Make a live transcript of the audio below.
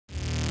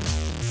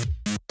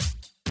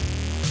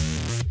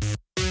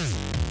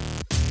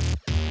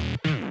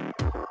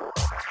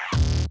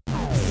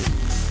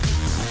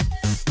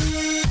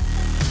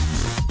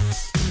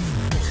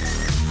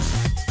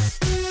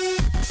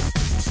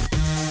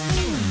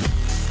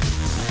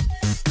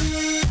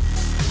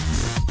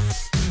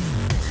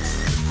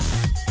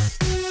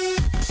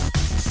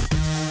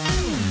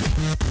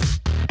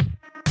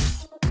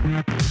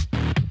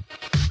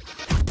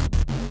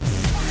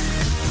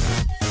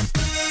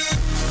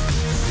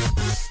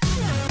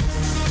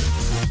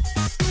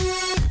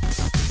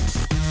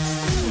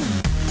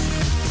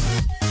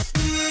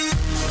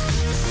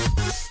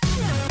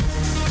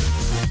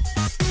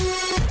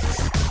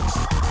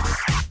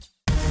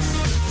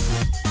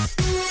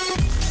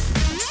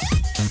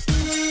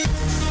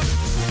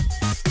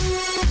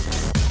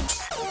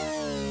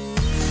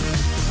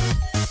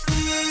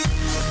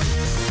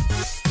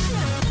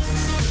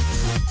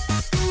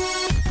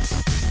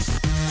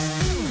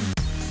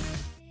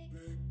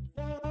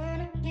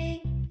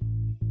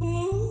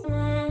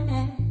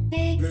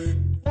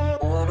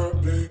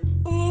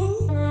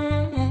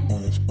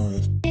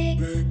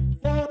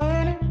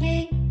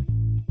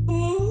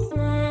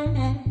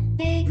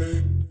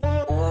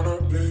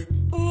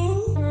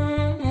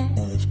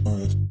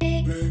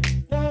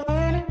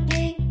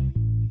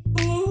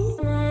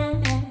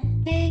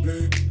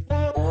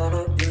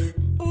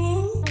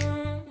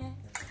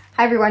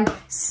Hi everyone.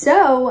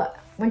 So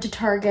went to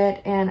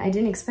Target and I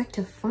didn't expect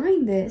to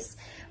find this,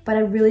 but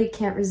I really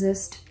can't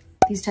resist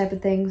these type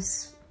of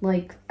things.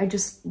 Like, I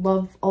just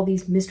love all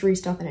these mystery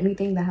stuff and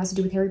anything that has to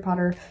do with Harry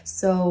Potter.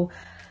 So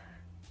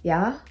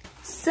yeah.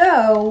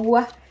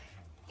 So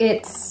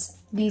it's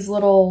these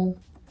little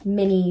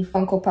mini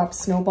Funko Pop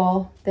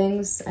Snowball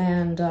things,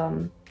 and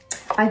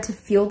I had to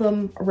feel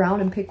them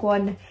around and pick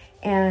one.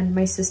 And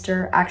my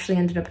sister actually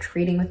ended up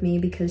trading with me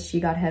because she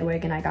got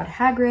Hedwig and I got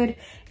Hagrid,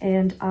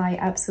 and I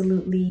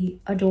absolutely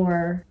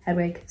adore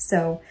Hedwig.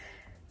 So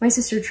my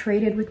sister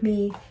traded with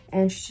me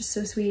and she's just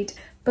so sweet.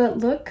 But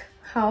look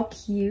how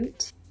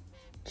cute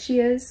she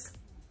is.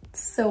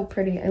 It's so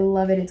pretty. I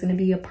love it. It's gonna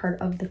be a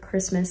part of the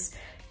Christmas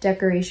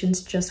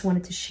decorations. Just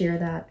wanted to share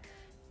that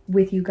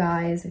with you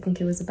guys. I think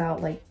it was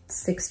about like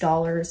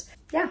 $6.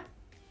 Yeah.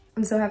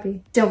 I'm so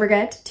happy. Don't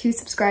forget to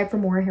subscribe for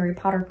more Harry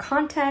Potter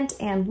content,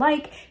 and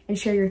like and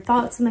share your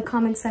thoughts in the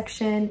comment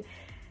section.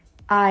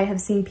 I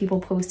have seen people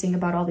posting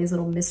about all these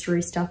little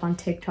mystery stuff on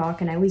TikTok,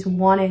 and I always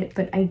want it,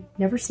 but I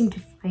never seem to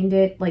find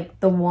it, like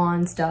the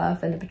wand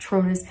stuff and the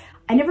Patronus.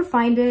 I never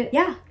find it.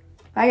 Yeah.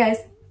 Bye guys.